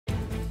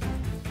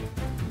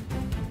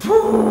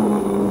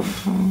Oh,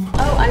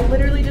 I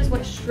literally just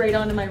went straight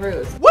onto my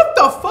roots. What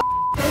the fuck?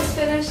 Just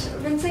finished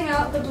rinsing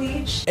out the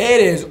bleach.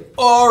 It is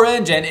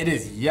orange and it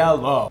is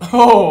yellow.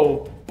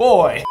 Oh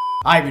boy.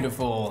 Hi,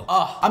 beautiful.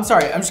 I'm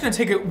sorry, I'm just gonna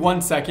take it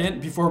 1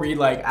 second before we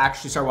like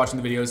actually start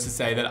watching the videos to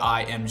say that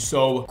I am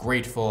so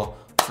grateful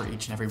for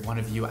each and every one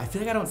of you. I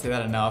feel like I don't say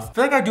that enough. I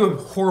feel like I do a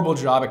horrible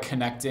job at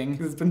connecting.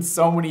 It's been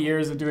so many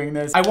years of doing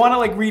this. I wanna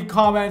like read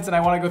comments and I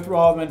wanna go through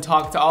all of them and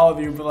talk to all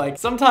of you, but like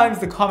sometimes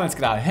the comments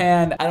get out of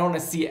hand. I don't wanna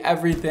see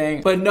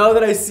everything, but know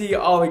that I see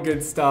all the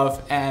good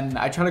stuff and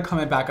I try to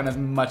comment back on as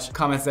much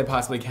comments as I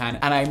possibly can.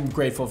 And I'm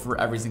grateful for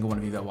every single one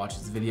of you that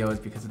watches videos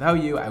because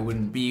without you, I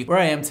wouldn't be where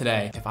I am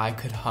today. If I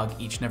could hug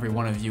each and every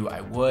one of you,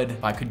 I would.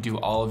 If I could do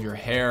all of your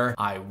hair,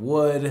 I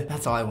would.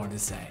 That's all I wanted to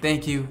say.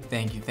 Thank you,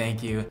 thank you,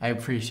 thank you. I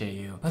appreciate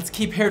you. Let's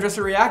keep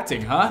Hairdresser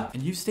reacting, huh?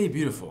 And you stay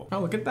beautiful. Oh,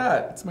 look at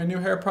that. It's my new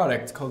hair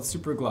product. It's called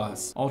Super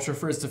Gloss Ultra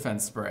Frizz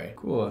Defense Spray.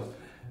 Cool.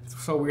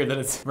 It's so weird that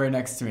it's right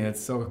next to me. That's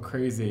so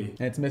crazy.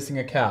 And it's missing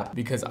a cap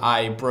because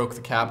I broke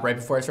the cap right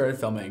before I started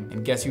filming.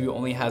 And guess who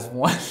only has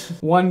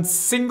one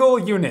single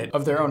unit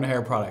of their own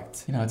hair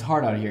product. You know, it's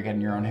hard out here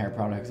getting your own hair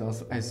products.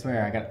 I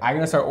swear, I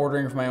gotta start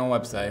ordering from my own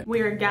website.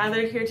 We are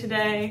gathered here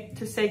today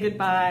to say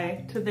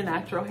goodbye to the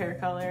natural hair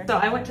color. So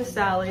I went to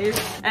Sally's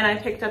and I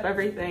picked up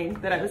everything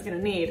that I was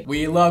gonna need.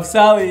 We love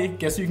Sally.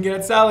 Guess who you can get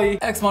at Sally?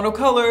 X-Mondo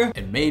color.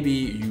 And maybe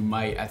you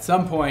might at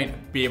some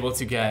point be able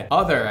to get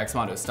other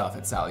X-Mondo stuff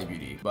at Sally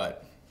Beauty.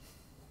 But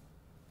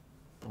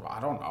I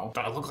don't know.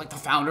 Do I look like the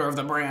founder of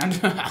the brand?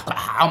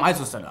 How am I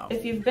supposed to know?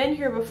 If you've been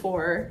here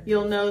before,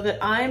 you'll know that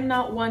I'm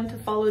not one to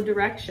follow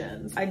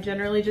directions. I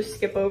generally just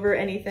skip over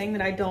anything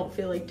that I don't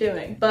feel like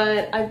doing.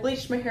 But I've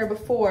bleached my hair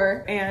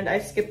before and I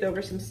skipped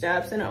over some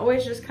steps and it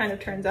always just kind of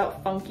turns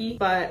out funky.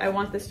 But I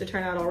want this to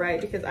turn out all right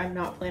because I'm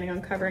not planning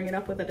on covering it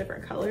up with a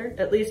different color,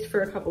 at least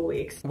for a couple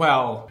weeks.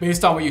 Well,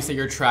 based on what you say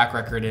your track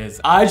record is,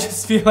 I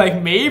just feel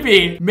like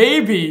maybe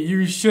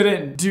you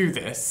shouldn't do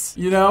this.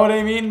 You know what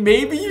I mean?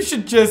 Maybe you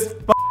should just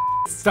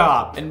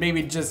stop and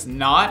maybe just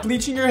not.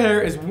 Bleaching your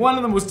hair is one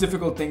of the most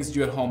difficult things to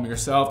do at home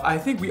yourself. I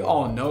think we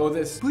all know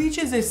this. Bleach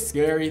is a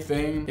scary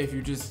thing if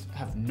you just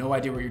have no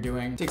idea what you're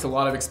doing. It takes a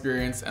lot of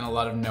experience and a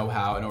lot of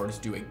know-how in order to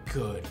do a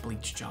good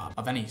bleach job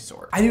of any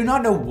sort. I do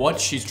not know what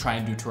she's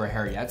trying to do to her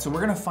hair yet, so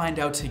we're gonna find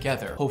out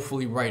together,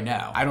 hopefully right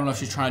now. I don't know if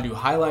she's trying to do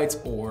highlights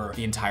or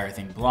the entire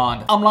thing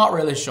blonde. I'm not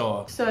really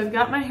sure. So I've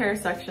got my hair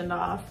sectioned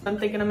off. I'm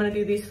thinking I'm gonna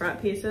do these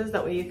front pieces,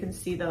 that way you can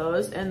see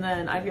those. And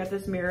then I've got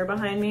this mirror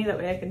behind me, that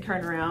way I can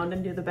turn around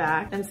and do the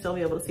back and still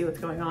be able to see what's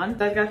going on.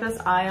 So I've got this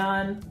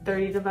Ion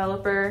 30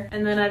 developer,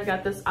 and then I've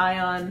got this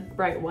Ion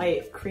Bright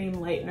White cream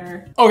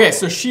lightener. Okay,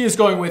 so she is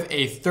going with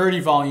a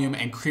 30 volume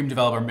and cream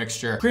developer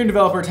mixture. Cream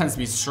developer tends to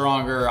be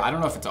stronger. I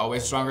don't know if it's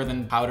always stronger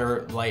than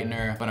powder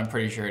lightener, but I'm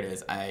pretty sure it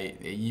is.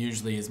 It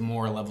usually is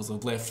more levels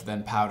of lift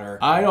than powder.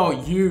 I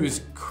don't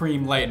use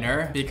cream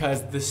lightener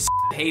because this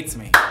hates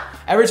me.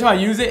 Every time I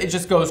use it, it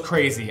just goes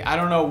crazy. I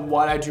don't know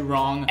what I do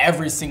wrong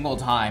every single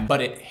time,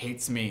 but it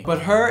hates me.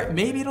 But her,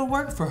 maybe it'll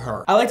work for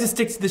her. I like to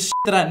stick to the shit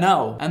that I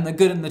know and the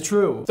good and the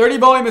true. 30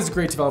 volume is a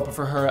great developer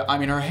for her. I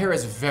mean, her hair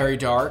is very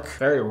dark,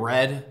 very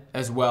red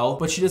as well,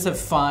 but she does have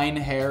fine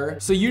hair.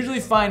 So usually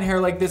fine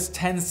hair like this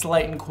tends to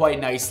lighten quite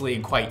nicely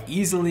and quite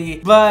easily,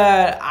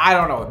 but I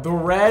don't know. The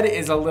red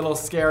is a little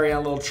scary and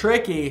a little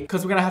tricky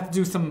because we're gonna have to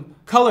do some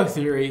color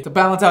theory to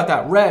balance out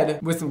that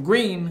red with some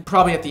green,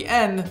 probably at the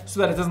end,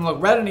 so that it doesn't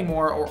look red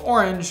anymore or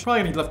orange.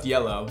 Probably gonna need left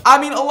yellow. I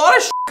mean, a lot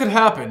of shit could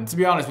happen, to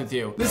be honest with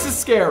you. This is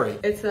scary.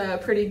 It's a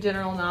pretty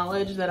general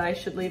knowledge that I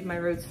should leave my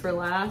roots for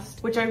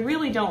last, which I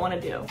really don't want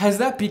to do. Has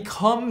that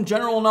become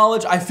general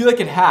knowledge? I feel like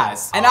it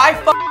has. And I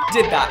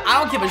did that. I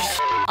don't give a shit.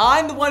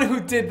 I'm the one who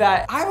did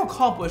that. I've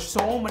accomplished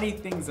so many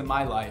things in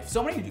my life.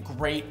 So many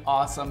great,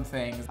 awesome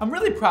things I'm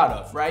really proud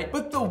of, right?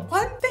 But the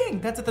one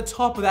thing that's at the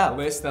top of that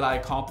list that I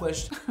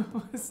accomplished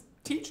was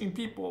teaching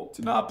people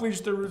to not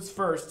bleach their roots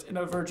first in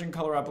a virgin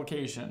color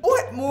application.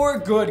 What more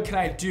good can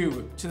I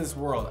do to this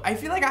world? I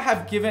feel like I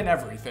have given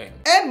everything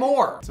and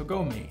more. So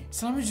go me.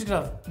 Sometimes you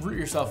gotta root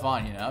yourself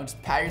on, you know?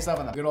 Just pat yourself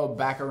on the good old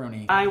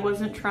backaroonie. I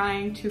wasn't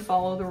trying to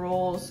follow the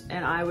rules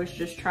and I was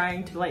just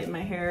trying to lighten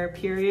my hair,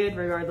 period,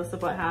 regardless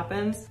of what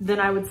happens.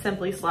 Then I would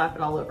simply slap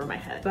it all over my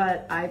head.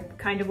 But I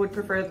kind of would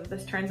prefer that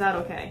this turns out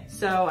okay.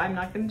 So I'm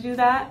not gonna do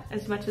that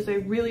as much as I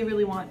really,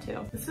 really want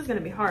to. This is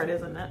gonna be hard,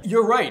 isn't it?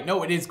 You're right.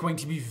 No, it is going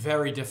to be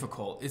very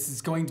difficult. This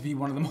is going to be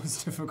one of the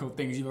most difficult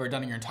things you've ever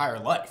done in your entire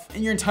life.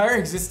 In your entire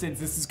existence,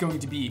 this is going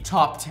to be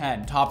top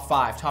 10, top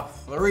 5, top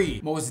 3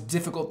 most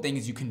difficult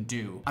things you can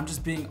do. I'm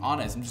just being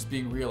honest. I'm just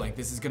being real. Like,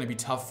 this is gonna be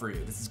tough for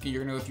you.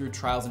 You're gonna go through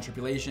trials and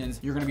tribulations.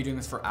 You're gonna be doing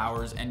this for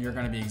hours and you're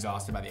gonna be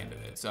exhausted by the end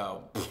of it.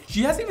 So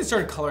she hasn't even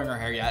started coloring her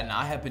hair yet and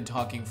I have been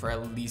talking for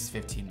at least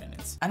 15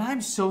 minutes. And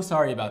I'm so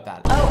sorry about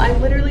that. Oh, I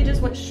literally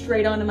just went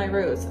straight onto my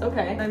roots.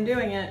 Okay, I'm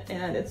doing it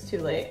and it's too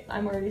late.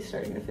 I'm already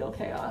starting to feel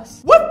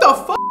chaos. What the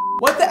fuck?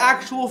 What the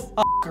actual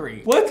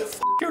fuckery? What the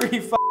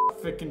fuckery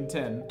freaking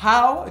tin.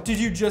 How did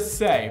you just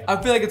say?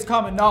 I feel like it's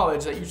common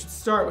knowledge that you should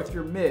start with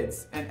your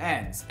mids and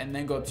ends and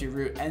then go up to your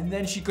root. And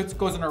then she goes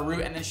on her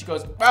root and then she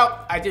goes,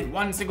 well, I did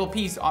one single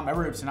piece on my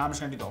roots and now I'm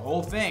just gonna do the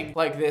whole thing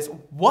like this.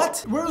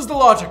 What? Where's the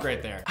logic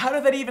right there? How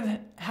did that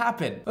even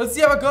happen? Let's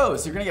see how it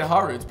goes. You're gonna get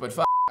hot roots, but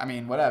fuck. I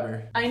mean,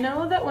 whatever. I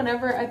know that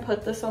whenever I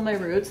put this on my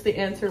roots, the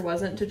answer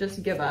wasn't to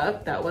just give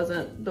up. That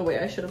wasn't the way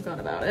I should have gone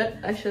about it.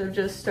 I should have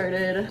just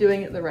started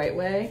doing it the right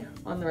way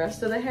on the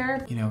rest of the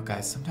hair. You know,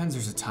 guys, sometimes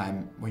there's a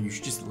time where you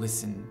should just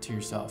listen to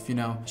yourself, you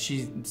know?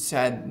 She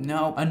said,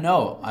 no, I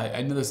know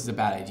this is a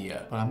bad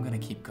idea, but I'm gonna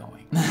keep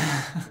going.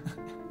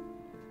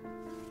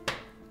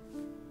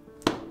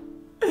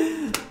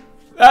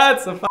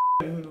 That's a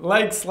fucking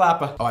leg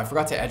slapper. Oh, I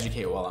forgot to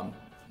educate while I'm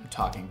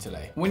talking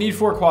today. We need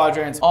 4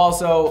 quadrants.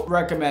 Also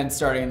recommend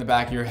starting in the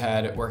back of your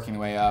head, working the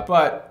way up,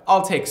 but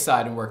I'll take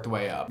side and work the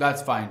way up.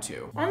 That's fine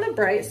too. On the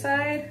bright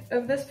side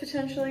of this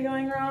potentially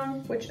going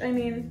wrong, which I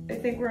mean, I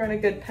think we're on a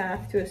good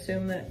path to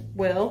assume that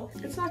will,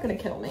 it's not gonna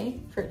kill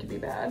me for it to be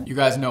bad. You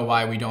guys know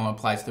why we don't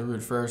apply to the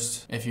root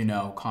first? If you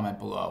know, comment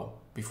below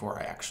before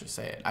I actually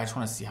say it. I just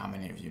wanna see how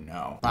many of you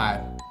know.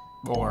 5,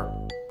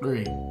 4,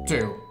 3,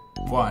 2,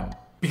 1.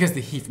 Because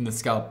the heat from the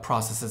scalp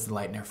processes the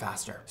light and air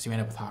faster, so you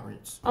end up with hot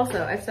roots.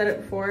 Also, I've said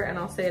it before and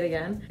I'll say it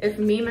again. If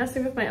me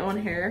messing with my own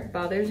hair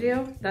bothers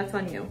you, that's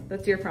on you.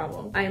 That's your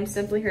problem. I am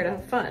simply here to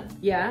have fun.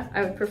 Yeah,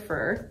 I would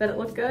prefer that it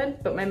look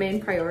good, but my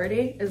main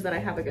priority is that I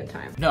have a good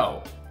time.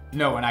 No,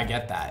 and I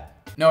get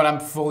that. No, and I'm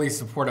fully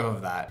supportive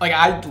of that. Like,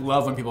 I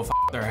love when people f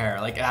their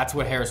hair. Like, that's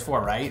what hair is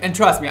for, right? And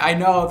trust me, I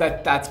know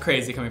that that's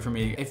crazy coming from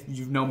me. If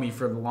you've known me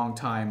for a long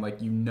time,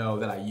 like, you know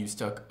that I used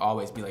to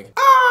always be like,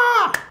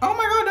 ah, oh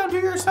my God, don't do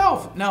it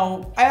yourself.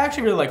 No, I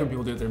actually really like when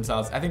people do it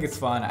themselves. I think it's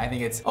fun. I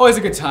think it's always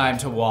a good time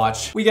to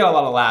watch. We get a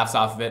lot of laughs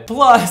off of it.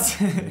 Plus,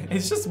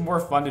 it's just more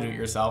fun to do it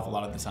yourself a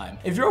lot of the time.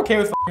 If you're okay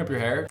with f***ing up your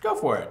hair, go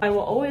for it. I will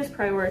always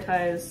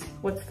prioritize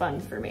what's fun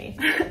for me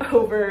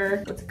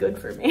over what's good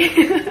for me.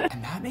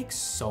 And that makes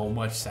so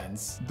much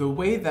sense. The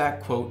way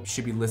that quote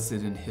should be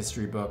listed in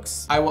history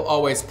books, I will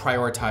always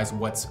prioritize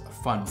what's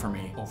fun for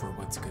me over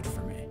what's good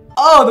for me.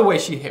 Oh, the way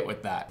she hit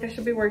with that. I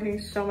should be working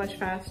so much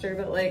faster,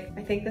 but like,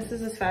 I think this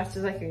is as fast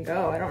as I can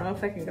go. I don't know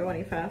if I can go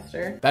any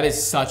faster. That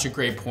is such a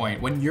great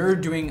point. When you're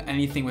doing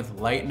anything with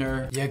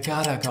lightener, you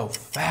gotta go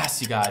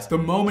fast, you guys. The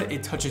moment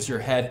it touches your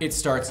head, it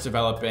starts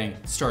developing,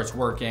 starts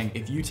working.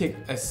 If you take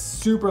a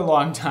super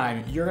long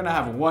time, you're gonna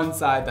have one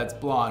side that's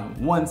blonde,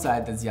 one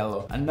side that's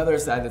yellow, another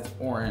side that's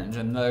orange,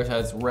 another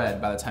side that's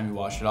red by the time you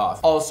wash it off.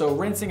 Also,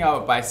 rinsing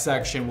out by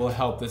section will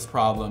help this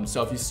problem.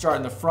 So if you start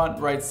in the front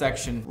right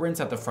section,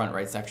 rinse out the front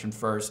right section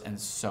first, and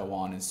so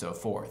on and so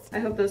forth. I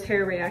hope those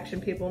hair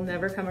reaction people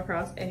never come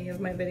across any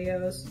of my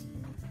videos.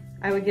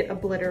 I would get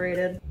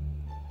obliterated.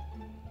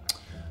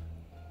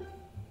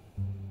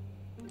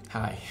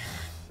 Hi.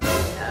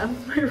 Yeah,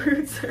 my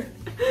roots are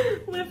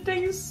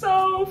lifting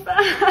so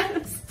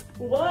fast.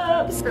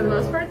 Whoops. For the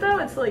most part though,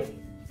 it's like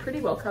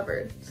pretty well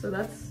covered, so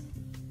that's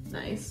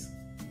nice.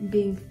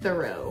 Being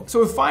thorough. So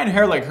with fine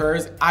hair like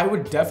hers, I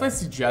would definitely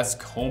suggest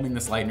combing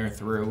this lightener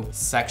through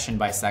section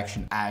by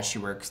section as she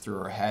works through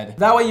her head.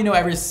 That way you know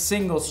every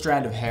single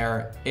strand of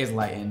hair is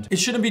lightened. It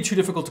shouldn't be too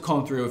difficult to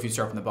comb through if you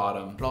start from the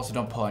bottom, but also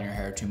don't pull on your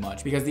hair too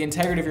much because the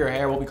integrity of your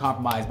hair will be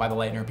compromised by the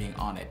lightener being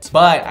on it.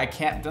 But I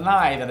can't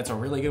deny that it's a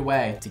really good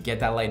way to get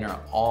that lightener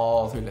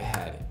all through the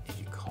head if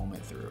you comb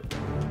it through.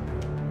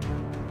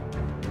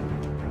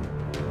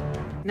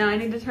 Now I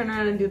need to turn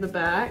around and do the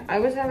back. I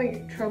was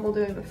having trouble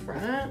doing the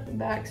front. The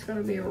back's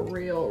gonna be a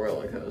real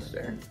roller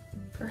coaster.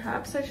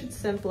 Perhaps I should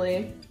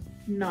simply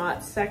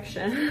not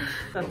section.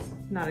 That's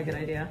not a good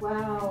idea.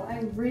 Wow,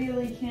 I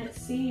really can't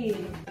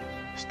see.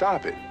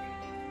 Stop it.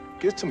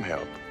 Get some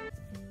help.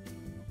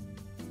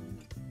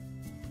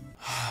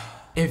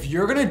 If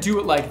you're gonna do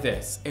it like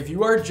this, if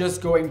you are just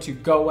going to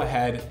go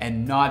ahead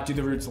and not do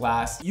the roots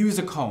last, use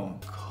a comb.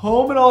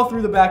 Comb it all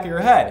through the back of your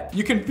head.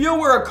 You can feel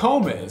where a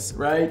comb is,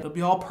 right? It'll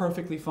be all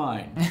perfectly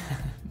fine.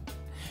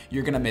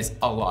 You're gonna miss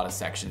a lot of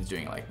sections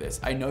doing it like this.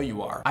 I know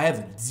you are. I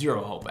have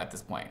zero hope at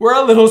this point. We're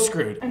a little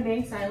screwed. I'm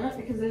being silent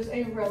because there's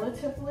a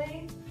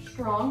relatively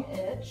strong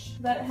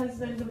itch that has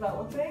been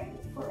developing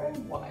for a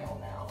while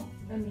now.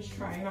 I'm just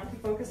trying not to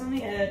focus on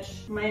the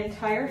itch. My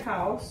entire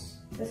house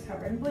is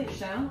covered in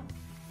bleach now.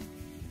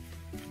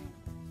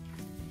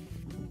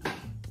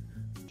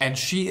 And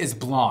she is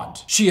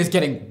blonde. She is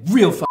getting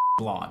real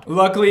blonde.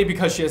 Luckily,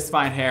 because she has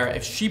fine hair,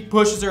 if she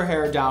pushes her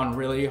hair down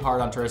really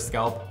hard onto her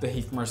scalp, the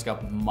heat from her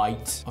scalp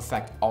might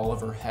affect all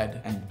of her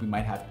head and we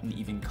might have an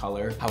even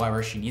color.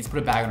 However, she needs to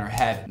put a bag on her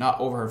head, not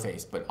over her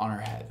face, but on her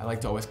head. I like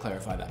to always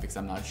clarify that because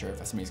I'm not sure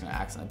if somebody's gonna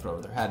accidentally put it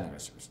over their head and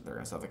they're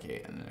gonna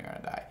suffocate and then they're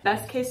gonna die.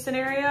 Best case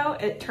scenario,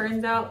 it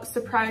turns out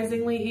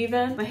surprisingly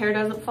even. My hair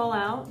doesn't fall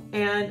out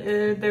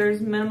and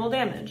there's minimal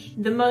damage.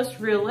 The most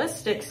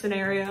realistic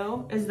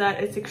scenario is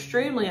that it's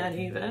extremely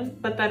uneven,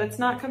 but that it's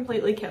not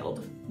completely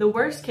killed. The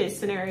worst case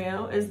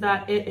scenario is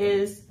that it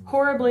is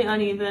horribly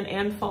uneven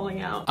and falling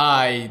out.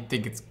 I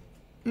think it's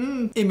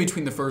in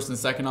between the first and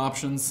second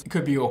options. It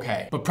could be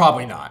okay, but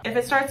probably not. If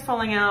it starts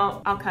falling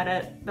out, I'll cut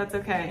it. That's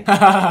okay.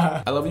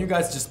 I love when you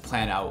guys just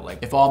plan out, like,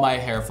 if all my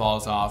hair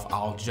falls off,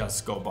 I'll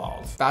just go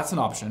bald. That's an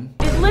option.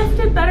 It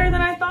lifted better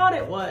than I thought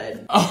it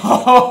would.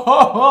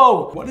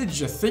 Oh, what did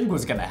you think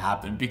was gonna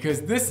happen?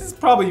 Because this is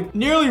probably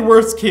nearly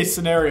worst case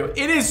scenario.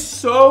 It is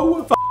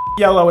so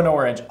yellow and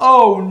orange.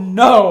 Oh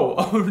no,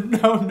 oh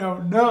no, no,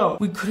 no.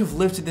 We could have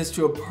lifted this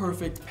to a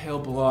perfect pale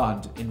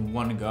blonde in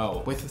one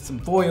go with some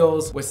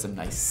foils, with some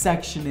nice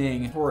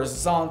sectioning,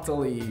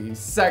 horizontally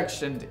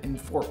sectioned in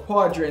 4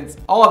 quadrants,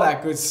 all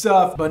that good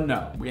stuff. But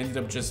no, we ended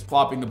up just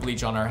plopping the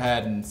bleach on our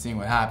head and seeing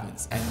what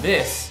happens. And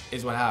this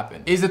is what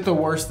happened. Is it the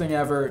worst thing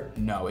ever?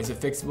 No. Is it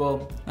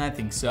fixable? I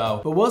think so.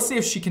 But we'll see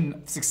if she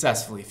can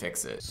successfully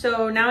fix it.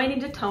 So now I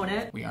need to tone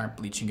it. We aren't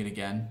bleaching it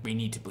again. We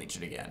need to bleach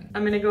it again.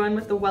 I'm gonna go in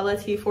with the Wella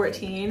T14.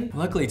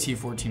 Luckily,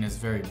 T14 is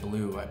very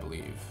blue, I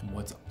believe.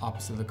 What's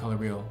opposite of the color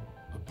wheel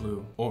of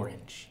blue?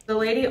 Orange. The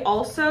lady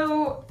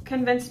also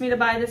convinced me to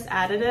buy this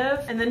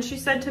additive, and then she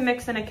said to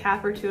mix in a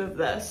cap or 2 of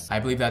this. I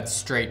believe that's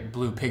straight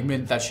blue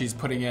pigment that she's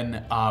putting in,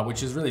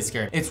 which is really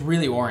scary. It's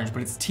really orange,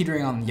 but it's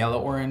teetering on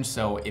yellow-orange,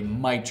 so it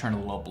might turn a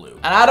little blue.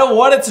 And I don't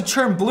want it to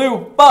turn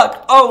blue.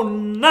 Fuck! Oh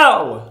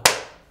no!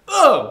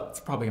 Oh, it's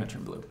probably gonna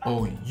turn blue.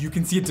 Oh, you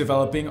can see it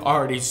developing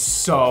already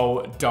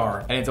so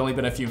dark, and it's only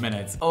been a few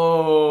minutes.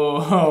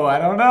 Oh, I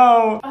don't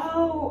know.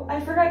 Oh, I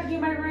forgot to do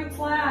my roots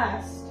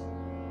last.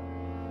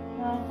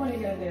 Well, what are you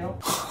gonna do?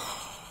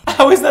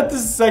 How is that the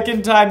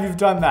second time you've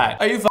done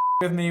that? Are you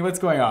with me? What's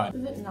going on?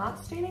 Is it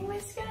not staining my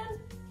skin?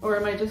 Or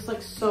am I just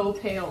like so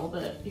pale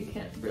that you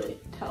can't really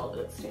tell that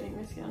it's staining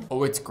my skin?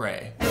 Oh, it's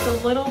gray. It's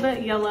a little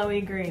bit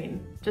yellowy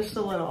green, just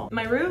a little.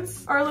 My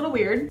roots are a little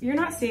weird. You're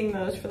not seeing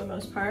those for the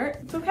most part.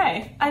 It's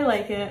okay, I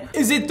like it.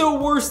 Is it the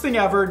worst thing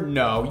ever?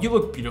 No, you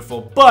look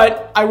beautiful.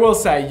 But I will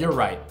say, you're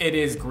right. It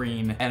is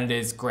green and it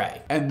is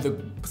gray. And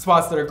the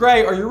spots that are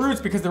gray are your roots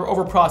because they're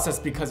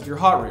over-processed because of your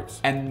hot roots.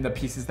 And the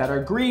pieces that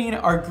are green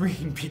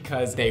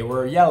because they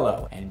were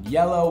yellow. And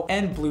yellow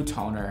and blue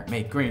toner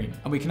make green.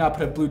 And we cannot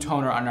put a blue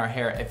toner on our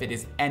hair if it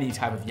is any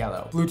type of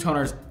yellow. Blue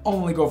toners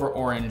only go for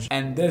orange,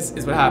 and this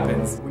is what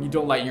happens when you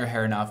don't lighten your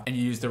hair enough and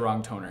you use the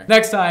wrong toner.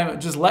 Next time,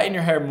 just lighten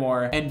your hair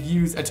more and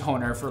use a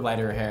toner for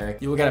lighter hair.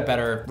 You will get a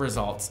better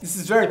results. This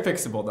is very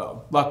fixable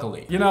though,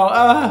 luckily. You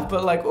know,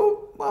 but like,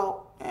 oh,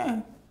 well,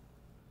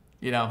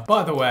 you know.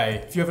 By the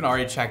way, if you haven't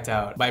already checked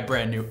out my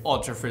brand new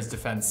Ultra Frizz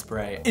Defense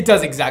Spray, it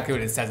does exactly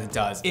what it says it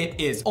does.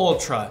 It is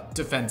ultra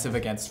defensive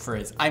against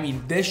frizz. I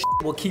mean, this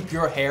will keep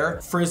your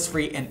hair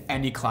frizz-free in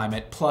any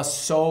climate, plus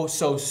so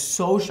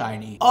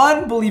shiny,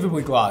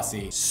 unbelievably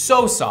glossy,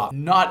 so soft,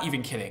 not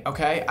even kidding,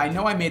 okay? I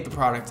know I made the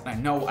product and I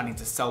know I need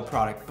to sell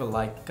product, but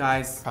like,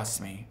 guys, trust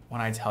me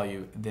when I tell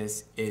you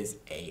this is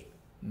a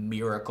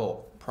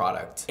miracle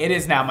product. It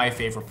is now my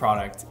favorite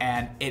product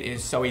and it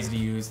is so easy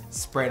to use.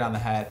 Spray it on the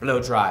head,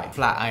 blow dry,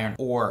 flat iron,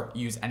 or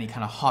use any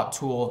kind of hot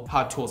tool.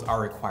 Hot tools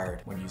are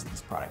required when using this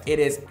product. It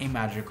is a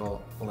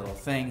magical little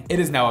thing. It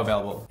is now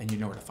available and you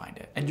know where to find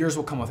it. And yours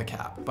will come with a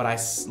cap, but I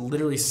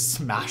literally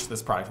smashed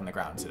this product on the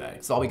ground today.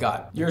 That's all we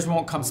got. Yours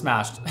won't come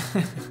smashed.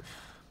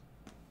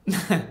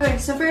 Okay,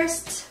 so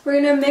first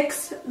we're gonna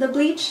mix the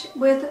bleach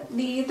with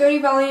the 30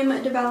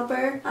 volume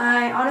developer.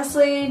 I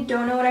honestly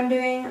don't know what I'm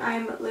doing.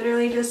 I'm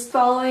literally just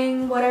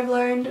following what I've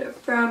learned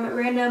from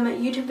random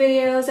YouTube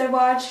videos I've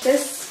watched.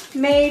 This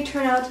may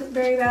turn out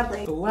very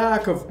badly. The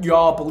lack of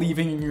y'all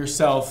believing in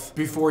yourself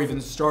before even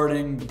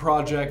starting the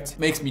project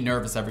makes me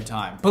nervous every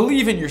time.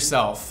 Believe in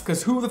yourself,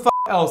 because who the f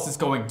else is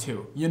going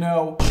to, you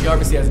know? She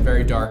obviously has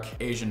very dark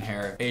Asian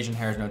hair. Asian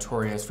hair is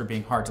notorious for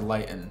being hard to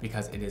lighten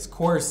because it is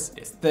coarse,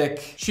 it's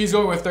thick. She's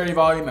going with 30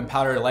 volume and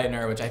powder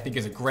lightener, which I think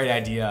is a great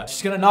idea.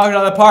 She's gonna knock it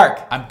out of the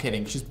park. I'm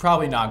kidding, she's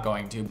probably not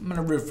going to. I'm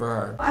gonna root for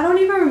her. I don't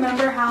even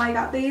remember how I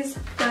got these,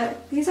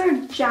 but these are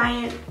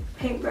giant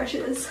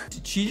paintbrushes.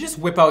 Did she just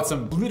whip out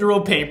some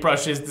literal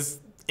paintbrushes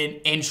an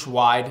inch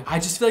wide? I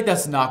just feel like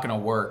that's not gonna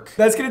work.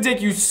 That's gonna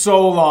take you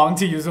so long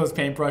to use those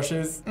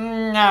paintbrushes.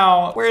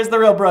 No, where's the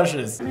real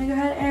brushes? I'm gonna go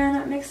ahead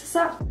and mix this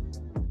up.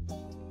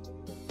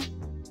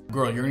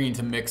 Girl, you're gonna need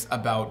to mix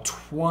about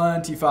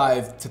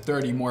 25 to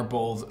 30 more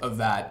bowls of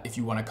that if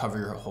you wanna cover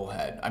your whole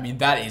head. I mean,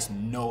 that is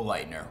no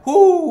lightener.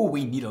 Whoo,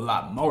 we need a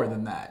lot more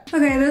than that.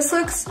 Okay, this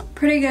looks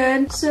pretty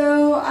good.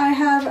 So I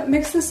have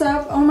mixed this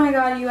up. Oh my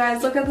god, you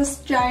guys, look at this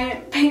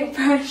giant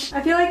paintbrush.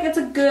 I feel like it's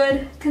a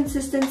good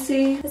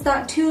consistency. It's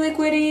not too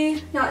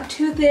liquidy, not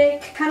too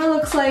thick. Kind of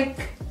looks like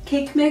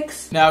cake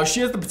mix. Now,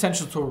 she has the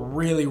potential to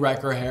really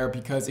wreck her hair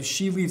because if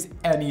she leaves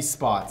any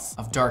spots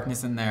of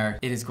darkness in there,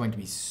 it is going to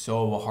be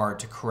so hard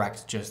to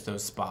correct just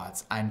those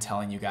spots. I'm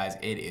telling you guys,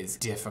 it is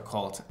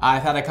difficult.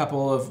 I've had a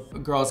couple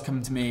of girls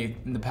come to me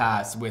in the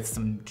past with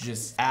some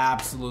just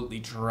absolutely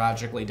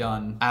tragically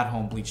done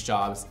at-home bleach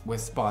jobs with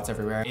spots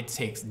everywhere. It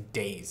takes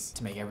days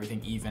to make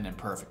everything even and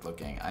perfect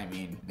looking. I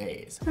mean,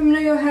 days. I'm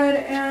gonna go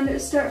ahead and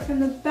start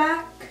from the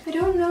back. I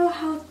don't know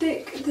how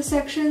thick the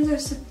sections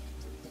are.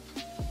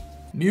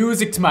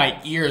 Music to my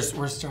ears.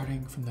 We're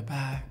starting from the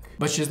back.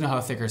 But she doesn't know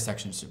how thick her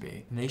sections should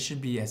be. And they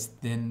should be as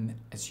thin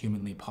as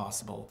humanly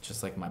possible,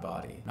 just like my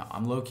body. Now,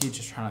 I'm low-key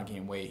just trying to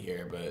gain weight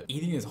here, but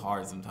eating is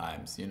hard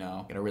sometimes, you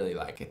know? Gotta really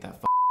like get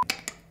that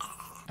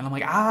and I'm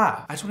like,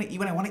 I just wanna eat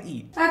when I wanna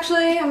eat.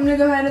 Actually, I'm gonna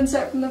go ahead and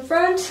start from the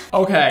front.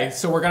 Okay,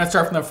 so we're gonna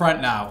start from the front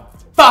now.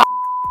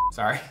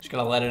 Sorry, just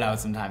gotta let it out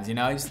sometimes, you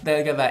know? You just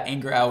gotta get that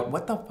anger out.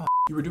 What the fuck?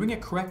 You were doing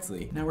it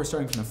correctly. Now we're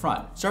starting from the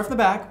front. Start from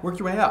the back, work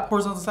your way up.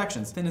 Horizontal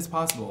sections, thin as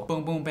possible.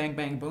 Boom, boom, bang,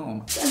 bang,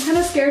 boom. I'm kind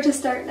of scared to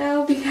start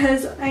now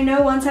because I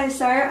know once I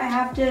start, I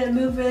have to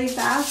move really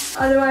fast.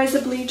 Otherwise,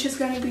 the bleach is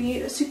going to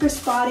be super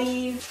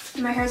spotty.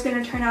 My hair is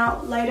going to turn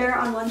out lighter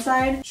on one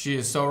side. She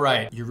is so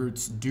right. Your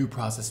roots do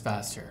process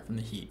faster from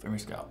the heat from your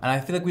scalp. And I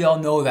feel like we all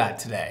know that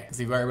today because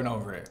we've already went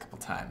over it a couple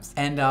times.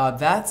 And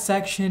that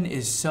section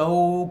is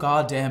so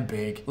goddamn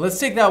big. Let's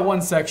take that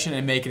one section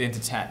and make it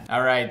into 10.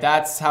 All right,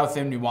 that's how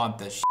thin we want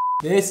this shit.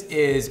 This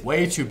is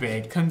way too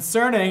big.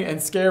 Concerning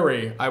and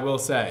scary, I will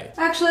say.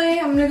 Actually,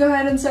 I'm gonna go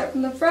ahead and start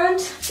from the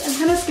front. I'm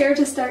kind of scared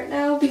to start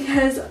now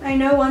because I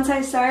know once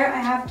I start, I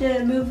have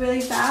to move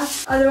really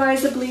fast.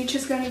 Otherwise, the bleach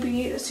is gonna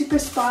be super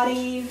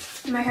spotty.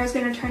 My hair is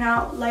gonna turn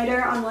out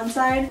lighter on one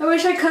side. I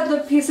wish I cut the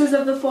pieces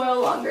of the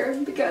foil longer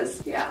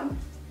because, yeah.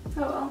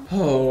 Oh well.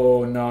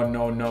 Oh, no,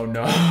 no, no,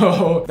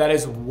 no. That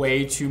is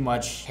way too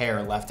much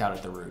hair left out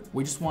at the root.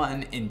 We just want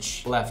an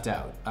inch left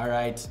out, all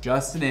right?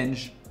 Just an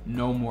inch.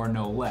 No more,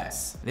 no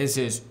less. This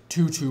is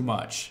too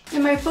much.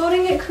 Am I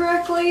folding it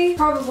correctly?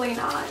 Probably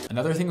not.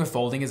 Another thing with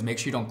folding is make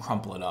sure you don't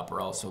crumple it up or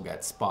else you'll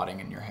get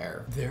spotting in your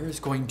hair. There is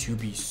going to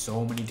be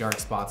so many dark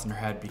spots in her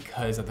head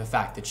because of the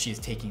fact that she is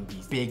taking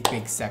these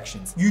big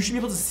sections. You should be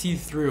able to see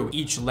through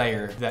each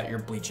layer that you're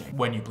bleaching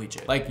when you bleach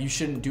it. Like, you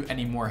shouldn't do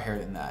any more hair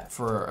than that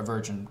for a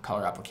virgin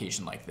color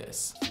application like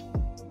this.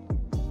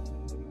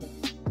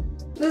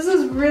 This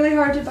is really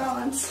hard to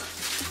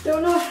balance.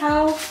 Don't know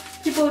how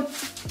people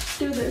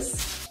do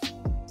this.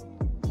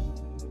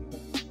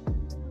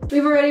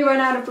 We've already run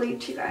out of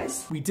bleach, you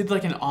guys. We did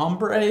like an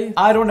ombre.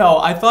 I don't know.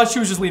 I thought she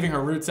was just leaving her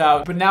roots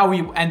out, but now we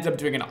end up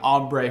doing an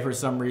ombre for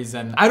some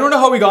reason. I don't know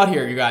how we got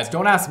here, you guys.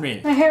 Don't ask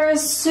me. My hair is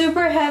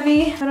super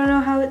heavy. I don't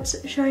know how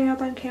it's showing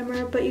up on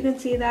camera, but you can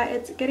see that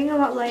it's getting a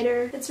lot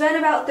lighter. It's been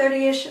about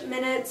 30-ish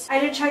minutes.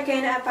 I did check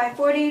in at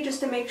 5:40 just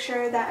to make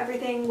sure that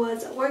everything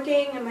was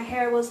working and my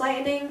hair was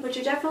lightening, which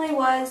it definitely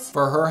was.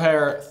 For her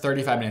hair,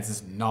 35 minutes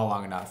is not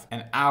long enough.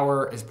 An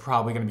hour is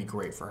probably gonna be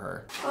great for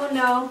her. Oh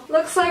no.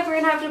 Looks like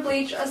we're gonna have to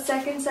bleach a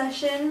second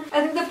session.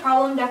 I think the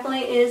problem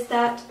definitely is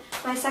that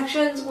my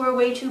sections were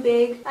way too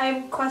big.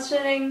 I'm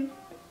questioning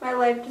my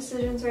life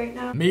decisions right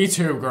now. Me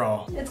too,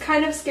 girl. It's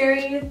kind of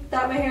scary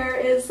that my hair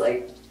is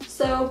like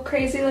so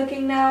crazy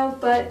looking now,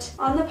 but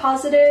on the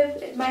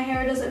positive, my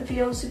hair doesn't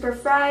feel super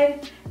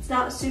fried. It's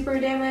not super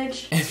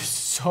damaged. It's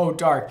so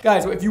dark.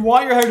 Guys, if you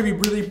want your hair to be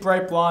really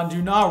bright blonde,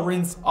 do not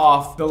rinse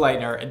off the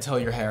lightener until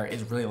your hair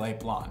is really light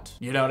blonde.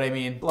 You know what I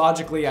mean?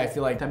 Logically, I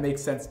feel like that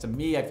makes sense to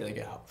me. I feel like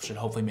it should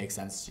hopefully make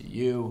sense to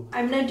you.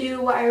 I'm gonna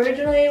do what I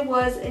originally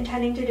was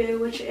intending to do,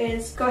 which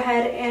is go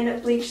ahead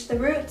and bleach the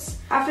roots.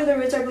 After the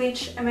roots are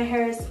bleached and my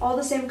hair is all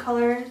the same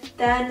color,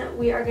 then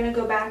we are gonna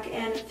go back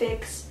and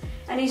fix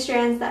any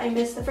strands that I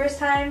missed the first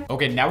time.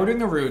 Okay, now we're doing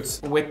the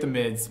roots with the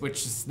mids,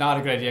 which is not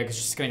a good idea because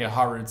she's gonna get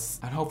hot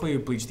roots. And hopefully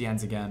we bleach the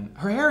ends again.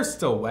 Her hair is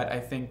still wet, I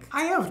think.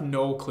 I have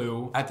no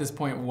clue at this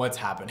point what's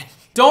happening.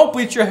 Don't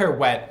bleach your hair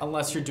wet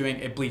unless you're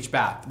doing a bleach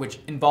bath, which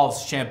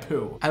involves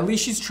shampoo. At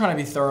least she's trying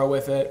to be thorough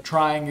with it.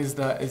 Trying is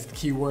the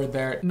key word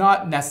there.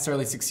 Not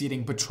necessarily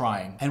succeeding, but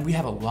trying. And we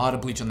have a lot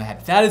of bleach on the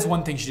head. That is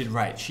one thing she did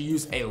right. She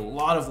used a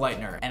lot of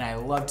lightener, and I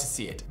love to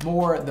see it.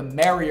 More the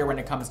merrier when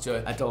it comes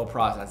to a double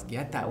process.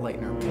 Get that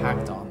lightener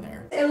packed on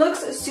there. It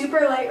looks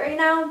super light right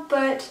now,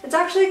 but it's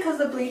actually because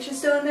the bleach is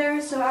still in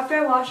there, so after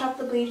I wash off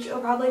the bleach,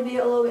 it'll probably be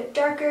a little bit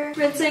darker.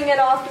 Rinsing it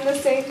off in the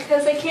sink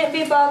because I can't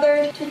be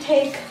bothered to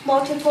take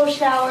multiple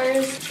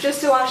showers just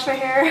to wash my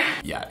hair.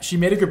 Yeah, she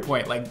made a good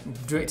point, like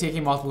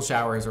taking multiple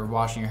showers or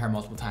washing your hair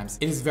multiple times.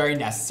 It is very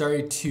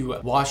necessary to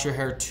wash your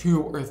hair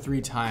 2 or 3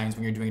 times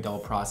when you're doing a double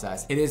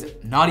process. It is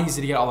not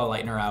easy to get all the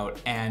lightener out,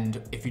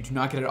 and if you do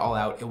not get it all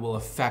out, it will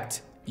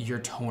affect your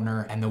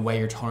toner and the way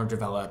your toner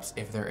develops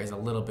if there is a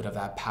little bit of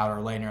that powder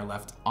lightener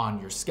left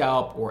on your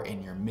scalp or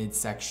in your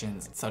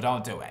midsections. So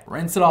don't do it.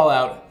 Rinse it all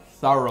out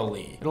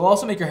thoroughly. It'll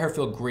also make your hair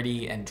feel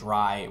gritty and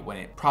dry when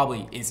it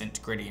probably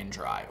isn't gritty and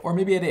dry. Or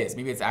maybe it is.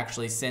 Maybe it's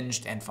actually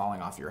singed and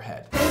falling off your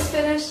head. I just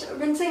finished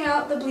rinsing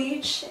out the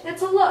bleach.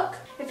 It's a look.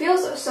 It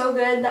feels so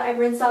good that I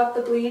rinsed off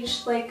the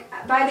bleach. Like,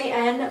 by the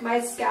end, my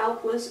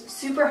scalp was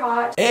super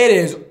hot. It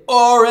is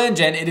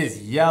orange and it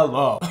is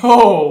yellow.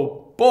 Oh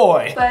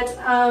boy. But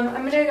I'm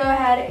gonna go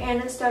ahead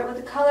and start with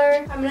the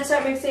color. I'm gonna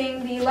start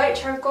mixing the light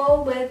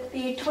charcoal with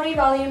the 20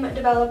 volume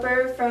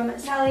developer from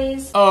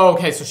Sally's.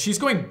 Okay, so she's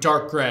going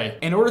dark gray.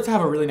 In order to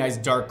have a really nice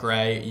dark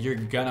gray, you're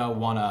gonna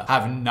wanna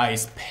have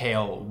nice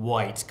pale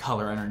white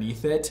color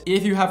underneath it.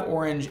 If you have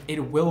orange, it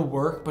will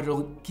work, but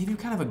it'll give you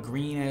kind of a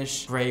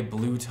greenish gray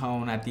blue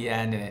tone at the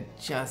end, and it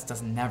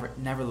just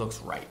never looks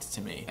right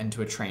to me and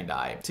to a trained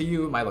eye. To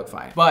you, it might look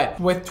fine. But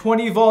with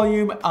 20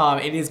 volume,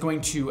 it is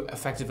going to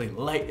effectively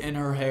lighten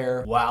her her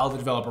hair while the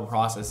developer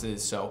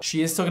processes. So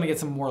she is still gonna get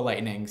some more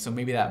lightening. So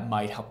maybe that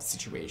might help the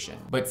situation,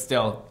 but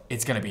still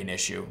it's gonna be an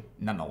issue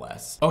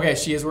nonetheless. Okay,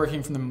 she is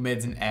working from the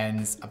mids and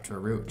ends up to her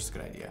root, which is a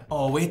good idea.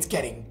 Oh, it's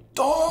getting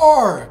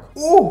dark.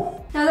 Ooh.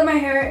 Now that my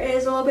hair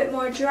is a little bit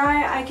more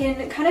dry, I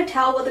can kind of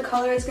tell what the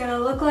color is gonna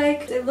look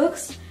like. It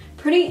looks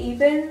pretty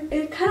even.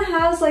 It kind of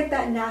has like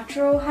that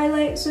natural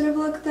highlight sort of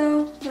look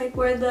though, like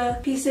where the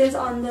pieces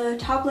on the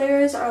top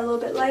layers are a little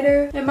bit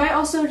lighter. It might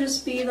also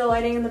just be the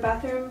lighting in the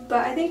bathroom,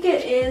 but I think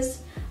it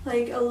is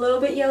like a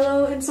little bit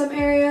yellow in some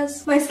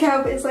areas. My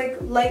scalp is like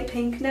light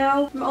pink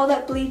now from all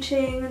that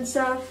bleaching and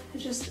stuff.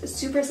 It's just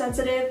super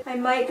sensitive. I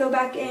might go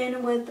back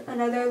in with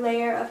another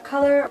layer of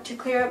color to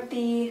clear up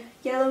the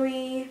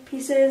yellowy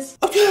pieces.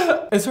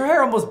 Is her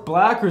hair almost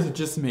black or is it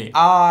just me?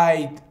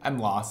 I'm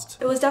lost.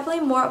 It was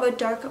definitely more of a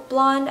dark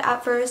blonde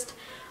at first.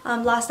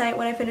 Last night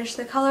when I finished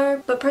the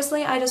color, but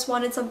personally I just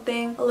wanted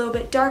something a little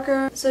bit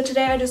darker, so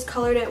today I just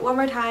colored it one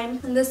more time,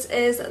 and this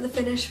is the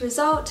finished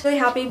result. Really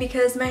happy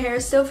because my hair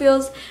still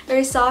feels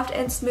very soft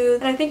and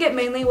smooth, and I think it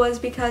mainly was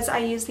because I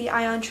used the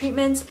ion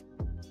treatments.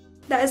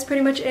 That is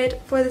pretty much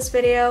it for this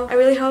video. I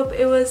really hope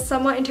it was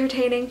somewhat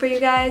entertaining for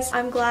you guys.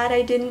 I'm glad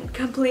I didn't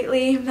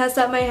completely mess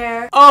up my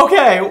hair.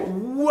 Okay,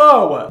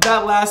 whoa!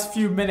 That last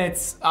few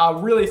minutes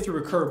really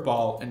threw a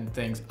curveball and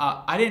things.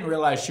 I didn't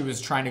realize she was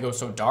trying to go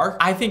so dark.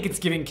 I think it's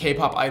giving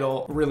K-pop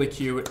idol really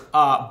cute,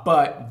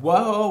 but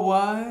whoa,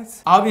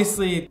 what?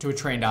 Obviously, to a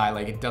trained eye,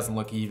 like it doesn't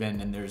look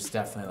even, and there's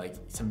definitely like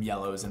some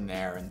yellows in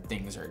there, and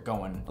things are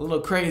going a little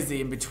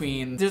crazy in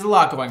between. There's a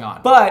lot going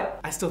on, but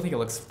I still think it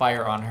looks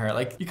fire on her.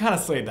 Like, you kind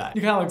of slayed that.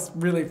 You kind of looks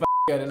really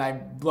good, and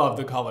I love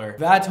the color.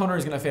 That toner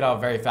is gonna fade out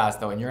very fast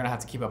though, and you're gonna have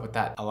to keep up with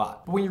that a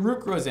lot. But when your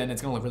root grows in,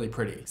 it's gonna look really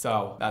pretty,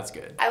 so that's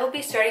good. I will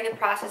be starting the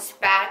process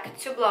back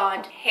to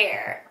blonde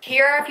hair.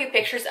 Here are a few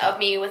pictures of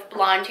me with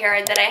blonde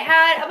hair that I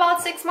had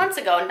about 6 months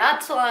ago,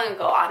 not too long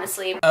ago,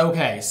 honestly.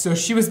 Okay, so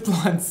she was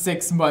blonde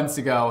 6 months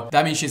ago.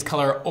 That means she has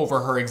color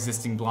over her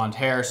existing blonde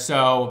hair,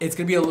 so it's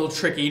gonna be a little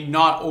tricky,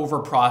 not over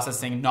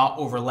processing, not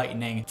over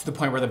lightening, to the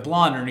point where the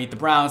blonde underneath the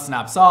brown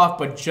snaps off,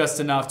 but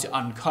just enough to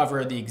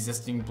uncover the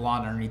existing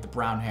blonde underneath the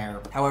brown hair.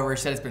 However,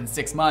 she said it's been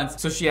 6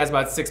 months, so she has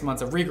about 6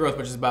 months of regrowth,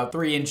 which is about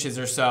 3 inches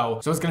or so.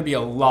 So it's gonna be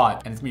a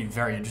lot, and it's gonna be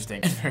very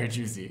interesting and very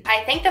juicy.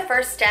 I think the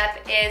first step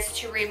is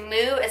to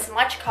remove as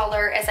much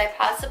color as I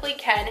possibly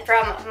can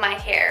from my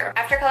hair.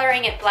 After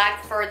coloring it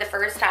black for the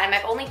first time,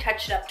 I've only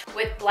touched it up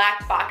with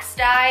black box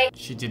dye.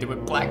 She did it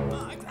with black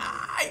box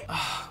dye.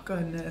 Oh,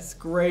 goodness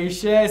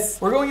gracious.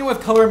 We're going in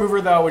with color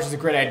remover though, which is a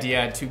great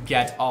idea to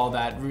get all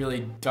that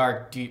really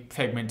dark, deep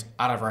pigment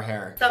out of her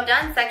hair. So I'm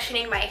done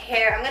sectioning my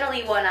hair. I'm gonna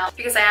leave one out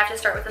because I have to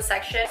start with the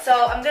section.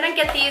 So I'm gonna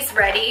get these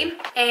ready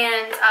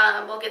and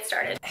we'll get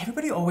started.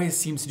 Everybody always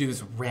seems to do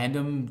this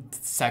random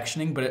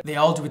sectioning, but they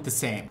all do it the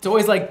same. It's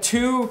always like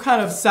 2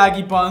 kind of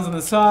saggy buns on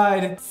the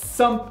side,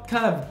 some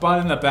kind of bun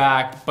in the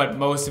back, but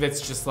most of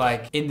it's just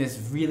like in this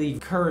really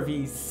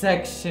curvy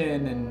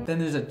section, and then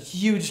there's a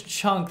huge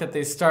chunk that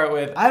they start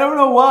with. I don't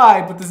know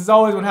why, but this is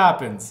always what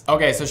happens.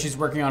 Okay, so she's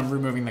working on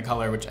removing the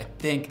color, which I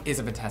think is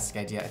a fantastic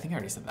idea. I think I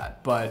already said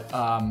that, but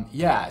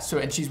yeah, so,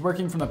 and she's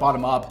working from the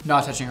bottom up,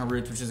 not touching her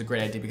roots, which is a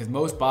great idea because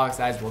most box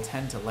dyes will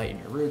tend to lighten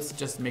your roots.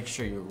 Just make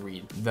sure you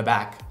read the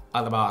back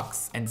of the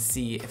box and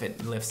see if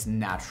it lifts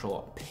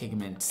natural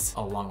pigments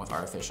along with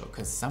artificial,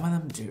 because some of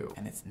them do,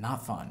 and it's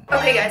not fun.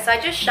 Okay guys, so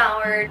I just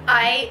showered.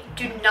 I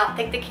do not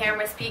think the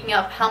camera is picking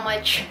up how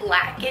much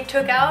black it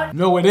took out.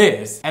 No, it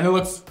is, and it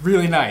looks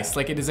really nice.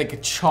 Like, it is like a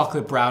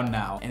chocolate brown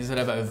now instead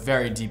of a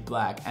very deep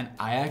black, and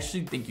I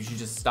actually think you should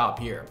just stop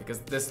here because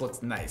this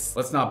looks nice.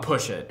 Let's not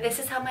push it. This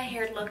is how my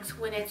hair looks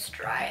when it's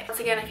dry. Once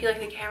again, I feel like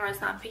the camera is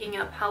not picking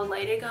up how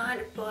light it got,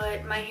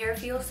 but my hair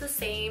feels the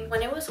same.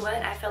 When it was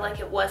wet, I felt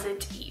like it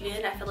wasn't even.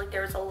 I feel like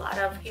there was a lot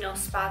of, you know,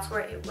 spots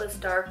where it was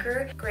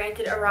darker.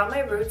 Granted, around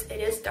my roots,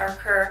 it is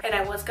darker, and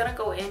I was gonna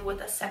go in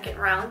with a second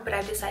round, but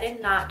I decided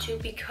not to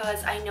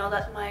because I know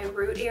that my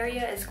root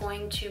area is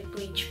going to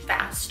bleach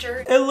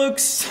faster. It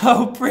looks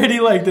so pretty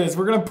like this.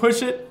 We're gonna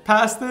push it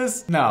past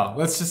this? No,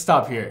 let's just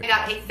stop here. I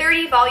got a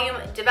 30 volume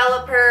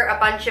developer, a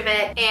bunch of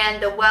it,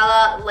 and the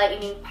Wella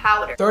lightening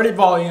powder. 30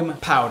 volume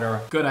powder,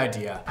 good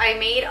idea. I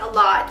made a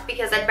lot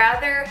because I'd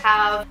rather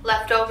have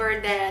leftover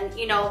than,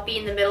 you know, be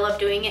in the middle of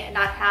doing it and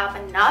not have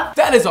enough.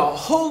 That is a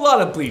whole lot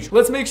of bleach.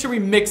 Let's make sure we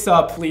mix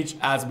up bleach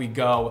as we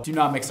go. Do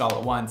not mix all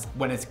at once.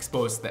 When it's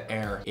exposed to the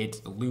air,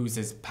 it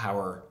loses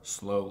power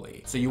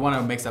slowly. So you want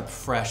to mix up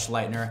fresh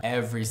lightener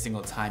every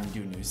single time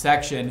you do a new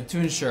section to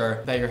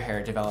ensure that your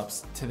hair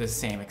develops to the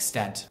same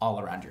extent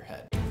all around your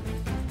head.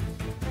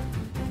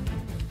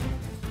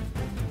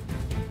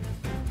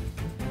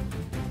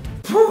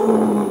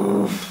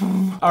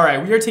 All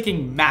right, we are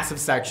taking massive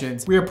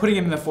sections. We are putting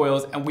it in the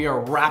foils and we are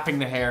wrapping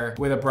the hair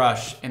with a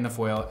brush in the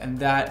foil, and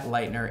that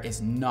lightener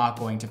is not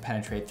going to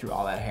penetrate through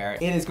all that hair.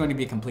 It is going to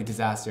be a complete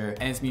disaster,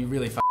 and it's gonna be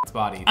really fun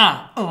body.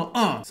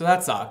 So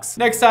that sucks.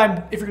 Next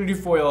time, if you're gonna do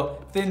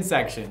foil, thin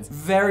sections,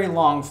 very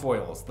long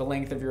foils. The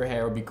length of your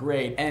hair would be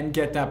great, and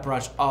get that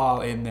brush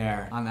all in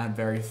there on that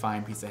very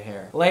fine piece of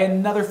hair. Lay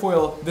another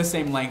foil the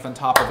same length on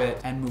top of it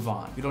and move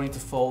on. We don't need to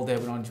fold it,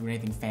 we don't do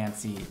anything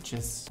fancy.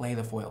 Just lay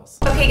the foils.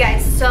 Okay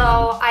guys,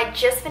 so I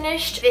just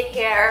finished the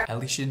hair. At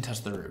least you didn't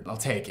touch the root. I'll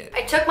take it.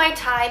 I took my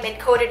time and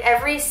coated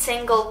every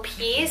single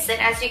piece, and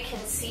as you can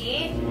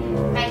see,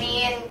 I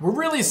mean, we're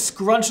really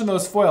scrunching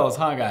those foils,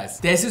 huh guys?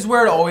 This is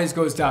where it always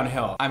goes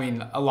downhill. I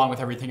mean, along with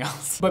everything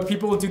else. But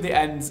people will do the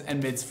ends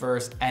and mids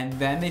first, and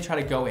then they try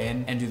to go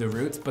in and do the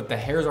roots, but the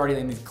hair is already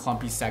in these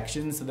clumpy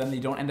sections, so then they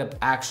don't end up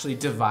actually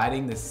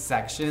dividing the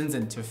sections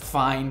into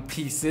fine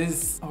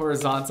pieces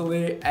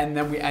horizontally, and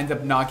then we end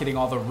up not getting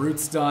all the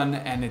roots done,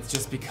 and it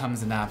just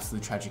becomes an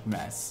absolute tragic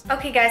mess.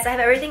 Okay guys, I have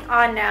everything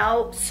on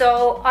now,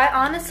 so I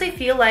honestly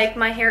feel like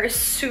my hair is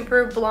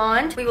super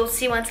blonde. We will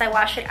see once I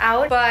wash it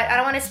out, but I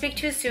don't want to speak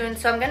too soon,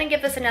 so I'm gonna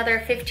give this another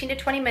 15 to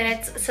 20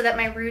 minutes so that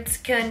my roots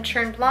can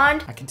turn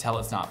blonde. I can tell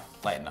it's not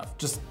light enough.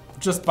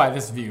 Just by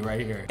this view right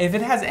here. If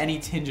it has any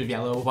tinge of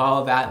yellow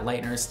while that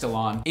lightener is still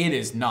on, it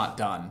is not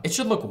done. It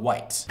should look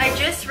white. I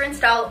just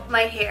rinsed out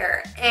my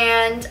hair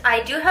and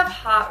I do have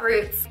hot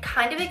roots.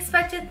 Kind of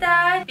expected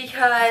that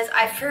because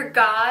I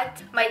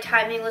forgot my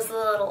timing was a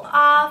little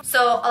off.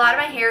 So a lot of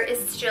my hair is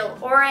still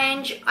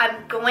orange.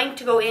 I'm going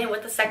to go in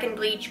with the second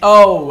bleach.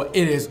 Oh,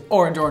 it is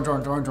orange, orange,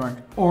 orange, orange, orange,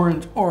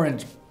 orange,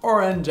 orange.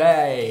 Orange,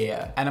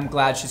 and I'm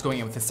glad she's going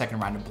in with the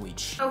second round of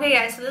bleach. Okay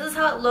guys, so this is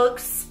how it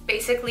looks.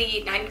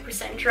 Basically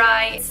 90%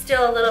 dry. It's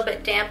still a little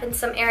bit damp in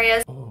some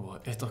areas. Oh,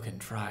 it's looking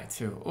dry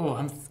too. Oh,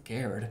 I'm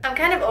scared. I'm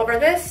kind of over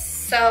this,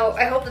 so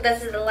I hope that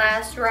this is the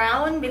last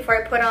round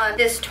before I put on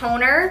this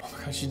toner. Oh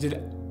my gosh, she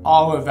did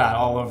all of that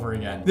all over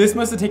again. This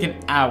must have taken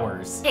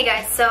hours. Hey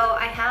guys, so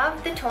I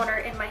have the toner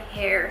in my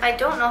hair. I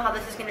don't know how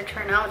this is gonna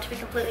turn out, to be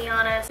completely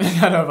honest.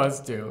 None of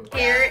us do.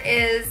 Here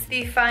is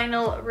the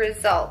final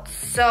result.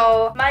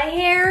 So my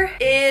hair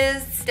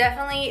is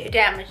definitely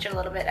damaged a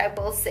little bit, I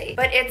will say,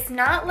 but it's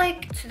not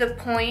like to the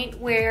point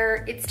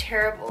where it's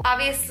terrible.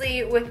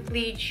 Obviously with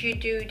bleach, you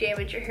do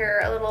damage your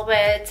hair a little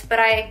bit, but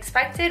I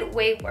expected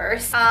way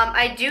worse.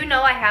 I do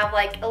know I have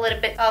like a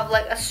little bit of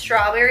like a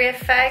strawberry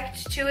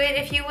effect to it,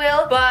 if you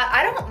will, but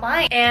I don't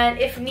mind. And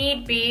if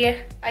need be,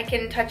 I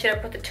can touch it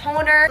up with a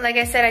toner. Like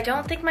I said, I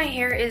don't think my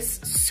hair is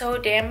so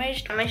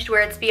damaged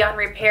where it's beyond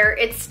repair.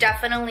 It's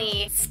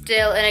definitely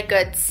still in a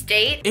good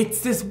state. It's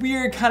this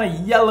weird kind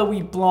of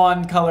yellowy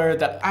blonde color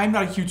that I'm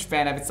not a huge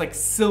fan of. It's like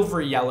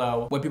silver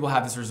yellow. When people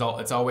have this result,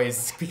 it's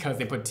always because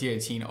they put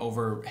T18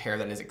 over hair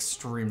that is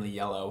extremely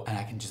yellow, and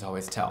I can just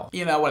always tell.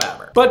 You know,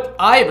 whatever. But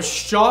I am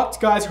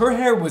shocked, guys. Her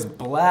hair was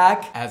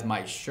black as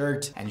my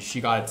shirt, and she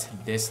got it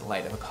to this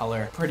light of a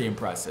color. Pretty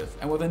impressive.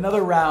 And with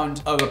another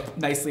round of a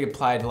nicely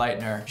applied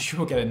lightener, she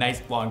will get a nice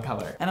blonde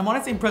color. And I'm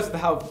honestly impressed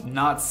with how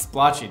not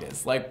splotchy it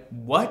is. Like,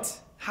 what?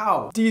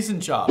 How?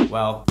 Decent job.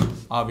 Well,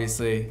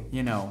 obviously,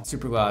 you know,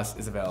 Super Gloss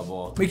is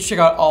available. Make sure to check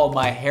out all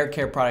my hair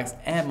care products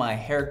and my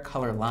hair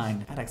color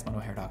line at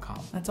xmondohair.com.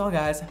 That's all,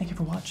 guys. Thank you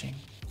for watching.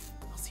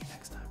 I'll see you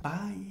next time.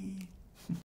 Bye.